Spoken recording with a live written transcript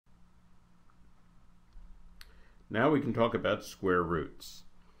Now we can talk about square roots.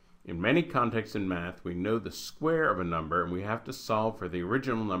 In many contexts in math, we know the square of a number and we have to solve for the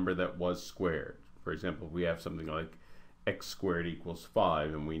original number that was squared. For example, we have something like x squared equals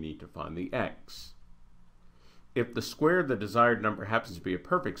 5 and we need to find the x. If the square of the desired number happens to be a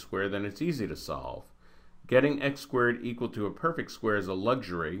perfect square, then it's easy to solve. Getting x squared equal to a perfect square is a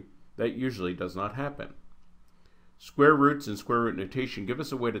luxury that usually does not happen. Square roots and square root notation give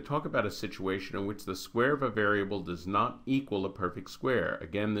us a way to talk about a situation in which the square of a variable does not equal a perfect square.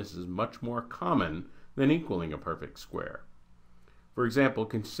 Again, this is much more common than equaling a perfect square. For example,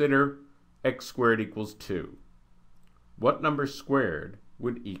 consider x squared equals 2. What number squared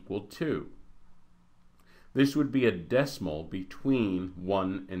would equal 2? This would be a decimal between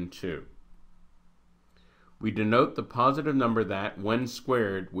 1 and 2. We denote the positive number that, when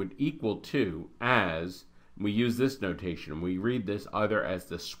squared, would equal 2 as, we use this notation. We read this either as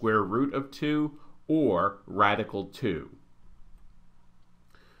the square root of 2 or radical 2.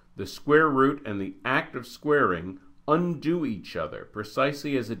 The square root and the act of squaring undo each other,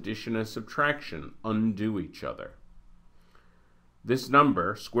 precisely as addition and subtraction undo each other. This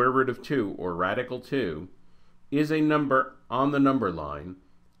number, square root of 2 or radical 2, is a number on the number line,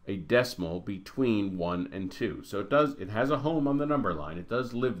 a decimal between 1 and 2. So it has a home on the number line. It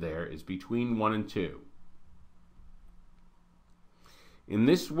does live there. It's between 1 and 2. In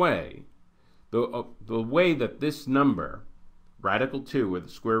this way, the way that this number, radical 2, or the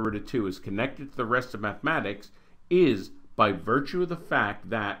square root of 2, is connected to the rest of mathematics is by virtue of the fact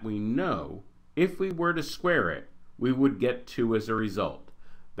that we know if we were to square it, we would get 2 as a result.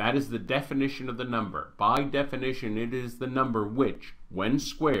 That is the definition of the number. By definition, it is the number which, when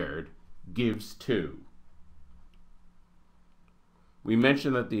squared, gives 2. We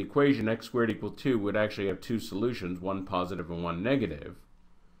mentioned that the equation x squared equals 2 would actually have two solutions, one positive and one negative.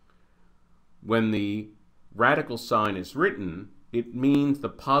 When the radical sign is written, it means the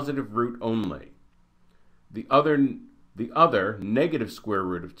positive root only. The other negative square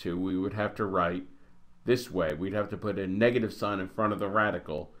root of 2 we would have to write this way. We'd have to put a negative sign in front of the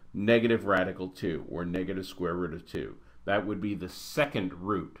radical, negative radical 2, or negative square root of 2. That would be the second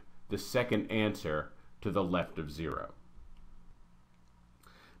root, the second answer to the left of 0.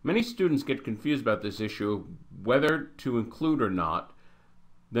 Many students get confused about this issue of whether to include or not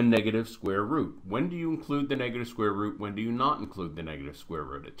the negative square root. When do you include the negative square root? When do you not include the negative square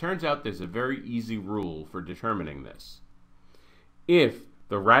root? It turns out there's a very easy rule for determining this. If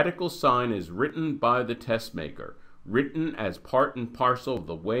the radical sign is written by the test maker, written as part and parcel of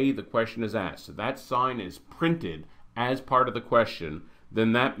the way the question is asked, so that sign is printed as part of the question,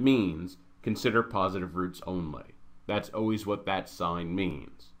 then that means consider positive roots only. That's always what that sign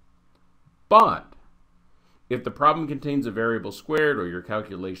means. But if the problem contains a variable squared, or your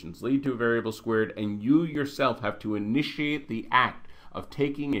calculations lead to a variable squared, and you yourself have to initiate the act of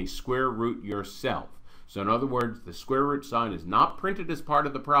taking a square root yourself, so in other words, the square root sign is not printed as part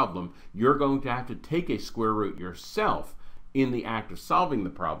of the problem, you're going to have to take a square root yourself in the act of solving the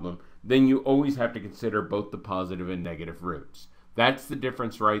problem, then you always have to consider both the positive and negative roots. That's the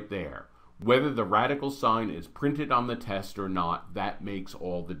difference right there. Whether the radical sign is printed on the test or not, that makes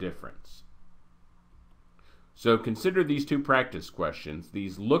all the difference. So consider these two practice questions.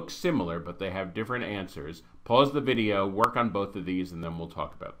 These look similar, but they have different answers. Pause the video, work on both of these, and then we'll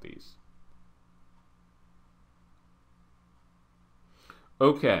talk about these.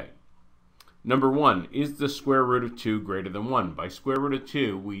 Okay. Number 1, is the square root of 2 greater than 1? By square root of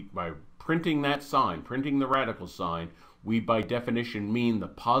 2, by printing that sign, printing the radical sign, we by definition mean the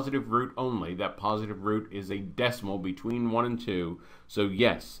positive root only. That positive root is a decimal between 1 and 2. So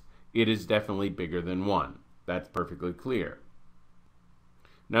yes, it is definitely bigger than 1. That's perfectly clear.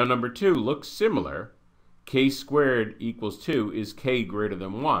 Now number 2 looks similar. K squared equals 2. Is k greater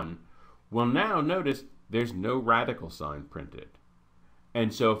than 1? Well, now notice there's no radical sign printed.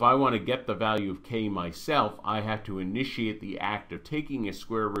 And so if I want to get the value of k myself, I have to initiate the act of taking a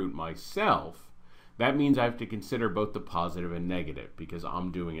square root myself. That means I have to consider both the positive and negative because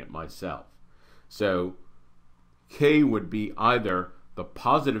I'm doing it myself. So k would be either the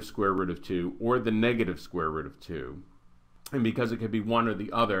positive square root of 2 or the negative square root of 2. And because it could be one or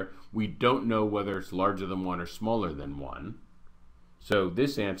the other, we don't know whether it's larger than 1 or smaller than 1. So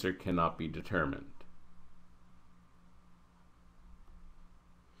this answer cannot be determined.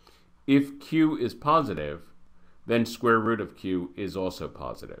 If q is positive, then square root of q is also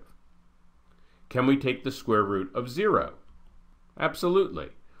positive. Can we take the square root of 0? Absolutely.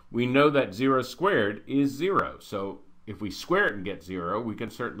 We know that 0 squared is 0. So if we square it and get 0, we can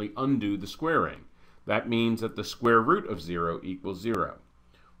certainly undo the squaring. That means that the square root of 0 equals 0.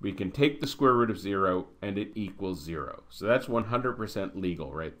 we can take the square root of 0 and it equals 0. So that's 100%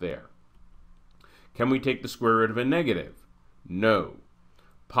 legal right there. Can we take the square root of a negative? No.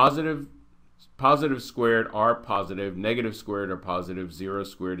 Positive squared are positive, negative squared are positive, 0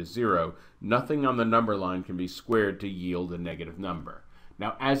 squared is 0. Nothing on the number line can be squared to yield a negative number.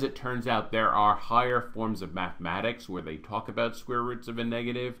 Now, as it turns out, there are higher forms of mathematics where they talk about square roots of a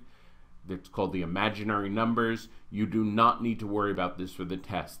negative. It's called the imaginary numbers. You do not need to worry about this for the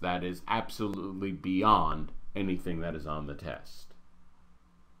test. That is absolutely beyond anything that is on the test.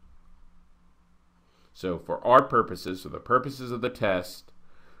 So for our purposes, for the purposes of the test,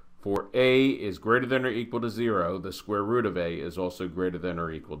 for a is greater than or equal to 0, the square root of a is also greater than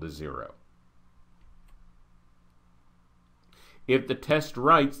or equal to 0. If the test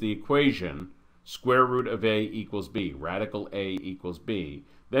writes the equation square root of a equals b, radical a equals b,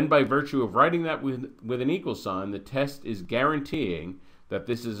 then by virtue of writing that with an equal sign, the test is guaranteeing that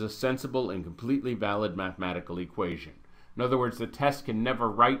this is a sensible and completely valid mathematical equation. In other words, the test can never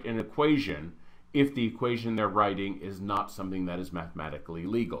write an equation if the equation they're writing is not something that is mathematically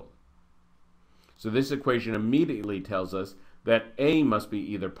legal. So this equation immediately tells us that a must be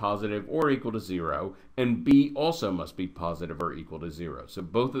either positive or equal to 0, and b also must be positive or equal to 0. So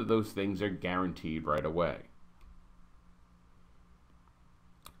both of those things are guaranteed right away.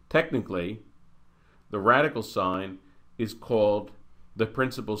 Technically, the radical sign is called the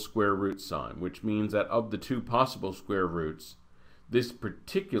principal square root sign, which means that of the two possible square roots, this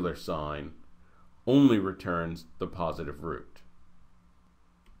particular sign only returns the positive root.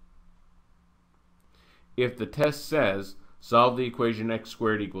 If the test says solve the equation x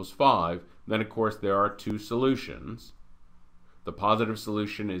squared equals 5, then of course there are two solutions. The positive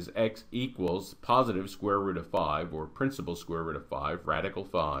solution is x equals positive square root of 5, or principal square root of 5, radical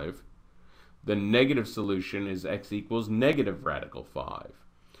 5. The negative solution is x equals negative radical 5.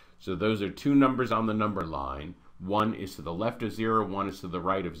 So those are two numbers on the number line. One is to the left of 0, one is to the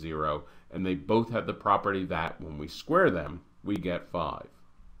right of 0, and they both have the property that when we square them, we get 5.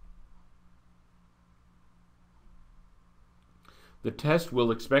 The test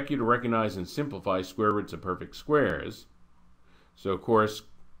will expect you to recognize and simplify square roots of perfect squares. So of course,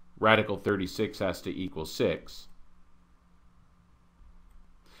 radical 36 has to equal 6.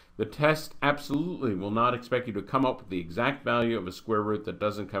 The test absolutely will not expect you to come up with the exact value of a square root that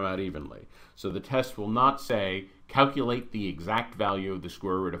doesn't come out evenly. So the test will not say, calculate the exact value of the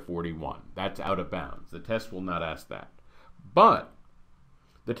square root of 41. That's out of bounds. The test will not ask that. But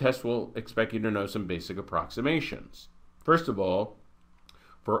the test will expect you to know some basic approximations. First of all,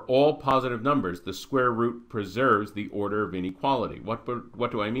 for all positive numbers, the square root preserves the order of inequality.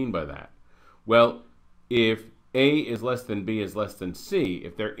 What do I mean by that? Well, if a is less than b is less than c,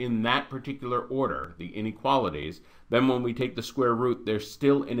 if they're in that particular order, the inequalities, then when we take the square root, they're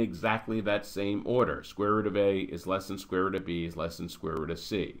still in exactly that same order. Square root of a is less than square root of b is less than square root of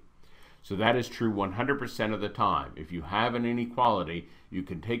c. So that is true 100% of the time. If you have an inequality, you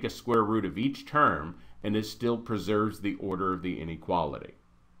can take a square root of each term and it still preserves the order of the inequality.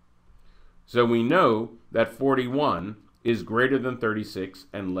 So we know that 41 is greater than 36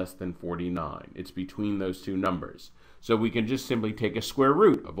 and less than 49. It's between those two numbers. So we can just simply take a square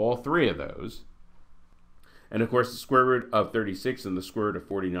root of all three of those. And of course, the square root of 36 and the square root of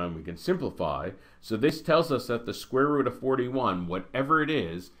 49 we can simplify. So this tells us that the square root of 41, whatever it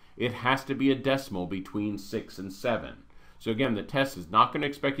is, it has to be a decimal between 6 and 7. So again, the test is not going to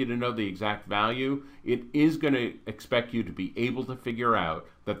expect you to know the exact value. It is going to expect you to be able to figure out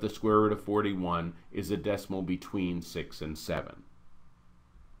that the square root of 41 is a decimal between 6 and 7.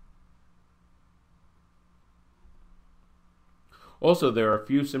 Also, there are a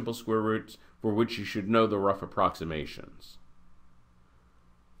few simple square roots for which you should know the rough approximations.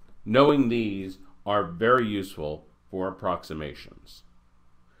 Knowing these are very useful for approximations.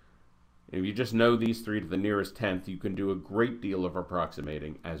 If you just know these three to the nearest tenth, you can do a great deal of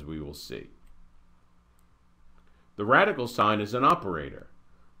approximating, as we will see. The radical sign is an operator,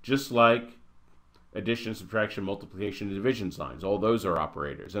 just like addition, subtraction, multiplication, and division signs. All those are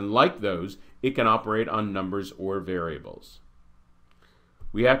operators. And like those, it can operate on numbers or variables.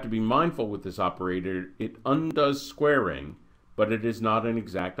 We have to be mindful with this operator. It undoes squaring, but it is not an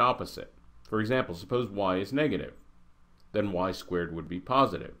exact opposite. For example, suppose y is negative. Then y squared would be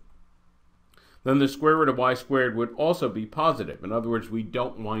positive. Then the square root of y squared would also be positive. In other words, we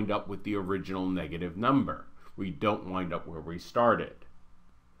don't wind up with the original negative number. We don't wind up where we started.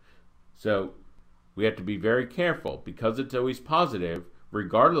 So we have to be very careful. Because it's always positive,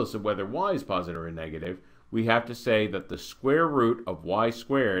 regardless of whether y is positive or negative, we have to say that the square root of y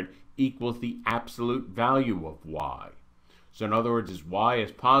squared equals the absolute value of y. So in other words, if y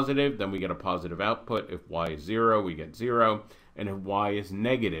is positive, then we get a positive output. If y is 0, we get 0. And if y is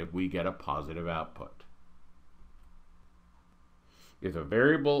negative, we get a positive output. If a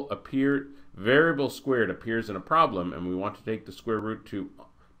variable squared appears in a problem and we want to take the square root to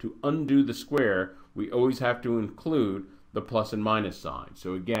undo the square, we always have to include the plus and minus sign.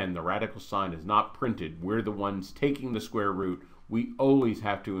 So again, the radical sign is not printed. We're the ones taking the square root. We always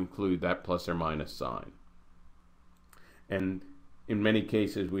have to include that plus or minus sign. And in many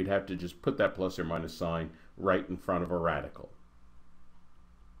cases, we'd have to just put that plus or minus sign right in front of a radical.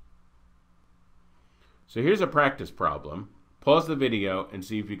 So here's a practice problem. Pause the video and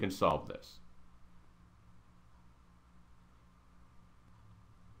see if you can solve this.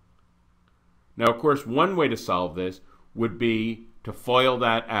 Now, of course, one way to solve this would be to FOIL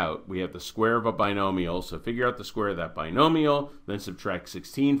that out. We have the square of a binomial, so figure out the square of that binomial, then subtract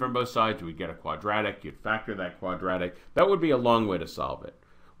 16 from both sides, we get a quadratic. You'd factor that quadratic. That would be a long way to solve it.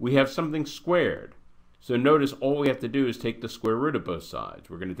 We have something squared. So notice all we have to do is take the square root of both sides.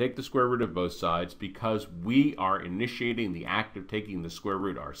 We're going to take the square root of both sides because we are initiating the act of taking the square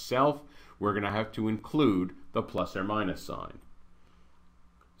root ourselves. We're going to have to include the plus or minus sign.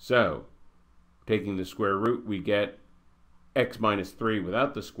 So taking the square root, we get x minus 3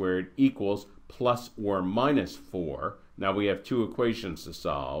 without the squared equals plus or minus 4. Now we have two equations to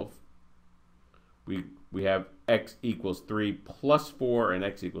solve. We have x equals 3 plus 4 and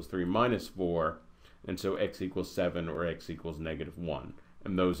x equals 3 minus 4. And so x equals 7 or x equals negative 1.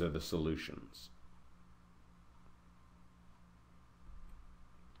 And those are the solutions.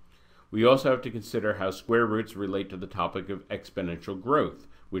 We also have to consider how square roots relate to the topic of exponential growth,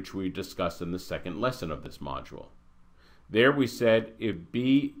 which we discussed in the second lesson of this module. There we said if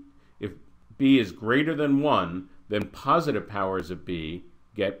b is greater than 1, then positive powers of b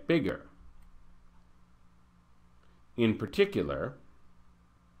get bigger. In particular,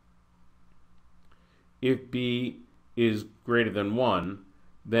 if b is greater than 1,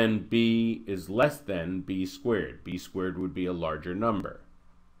 then b is less than b squared. B squared would be a larger number.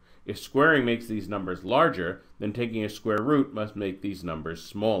 If squaring makes these numbers larger, then taking a square root must make these numbers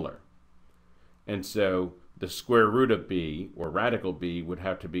smaller. And so the square root of b, or radical b, would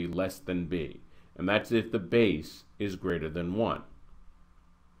have to be less than b. And that's if the base is greater than 1.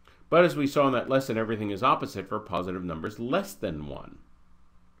 But as we saw in that lesson, everything is opposite for positive numbers less than 1.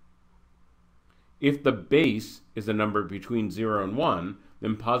 If the base is a number between 0 and 1,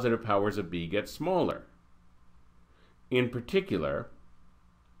 then positive powers of b get smaller. In particular,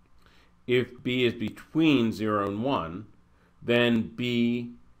 if b is between 0 and 1, then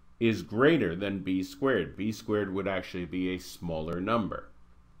b is greater than b squared. B squared would actually be a smaller number.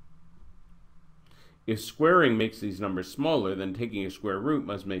 If squaring makes these numbers smaller, then taking a square root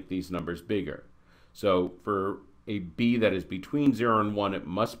must make these numbers bigger. So for a b that is between 0 and 1, it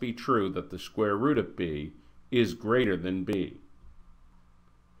must be true that the square root of b is greater than b.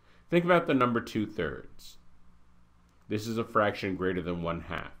 Think about the number 2/3. This is a fraction greater than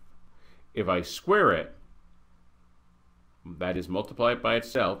 1/2. If I square it, that is multiply it by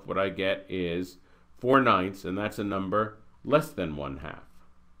itself, what I get is 4/9, and that's a number less than 1/2.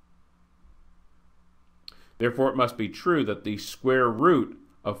 Therefore, it must be true that the square root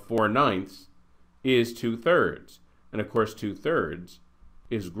of 4/9 is 2/3. And of course, 2/3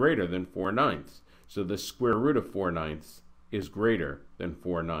 is greater than 4/9. So the square root of 4/9 is greater than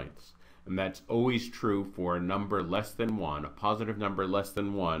 4/9. And that's always true for a number less than 1, a positive number less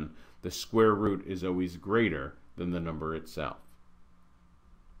than 1. The square root is always greater than the number itself.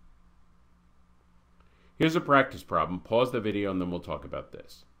 Here's a practice problem. Pause the video and then we'll talk about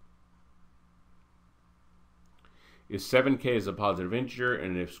this. If 7k is a positive integer,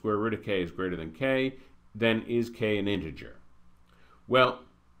 and if square root of k is greater than k, then is k an integer? Well,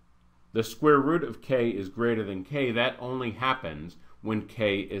 the square root of k is greater than k. That only happens when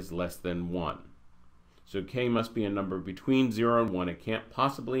k is less than 1. So k must be a number between 0 and 1. It can't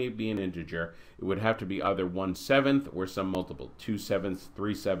possibly be an integer. It would have to be either 1/7 or some multiple, 2/7,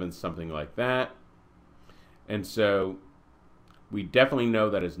 3/7, something like that. And so we definitely know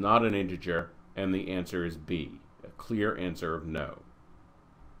that it's not an integer, and the answer is B, a clear answer of no.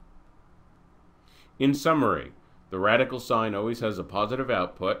 In summary, the radical sign always has a positive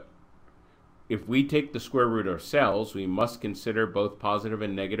output. If we take the square root ourselves, we must consider both positive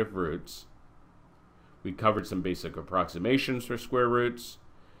and negative roots. We covered some basic approximations for square roots.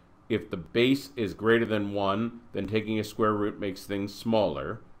 If the base is greater than 1, then taking a square root makes things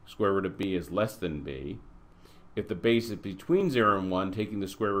smaller. Square root of b is less than b. If the base is between 0 and 1, taking the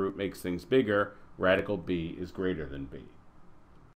square root makes things bigger. Radical b is greater than b.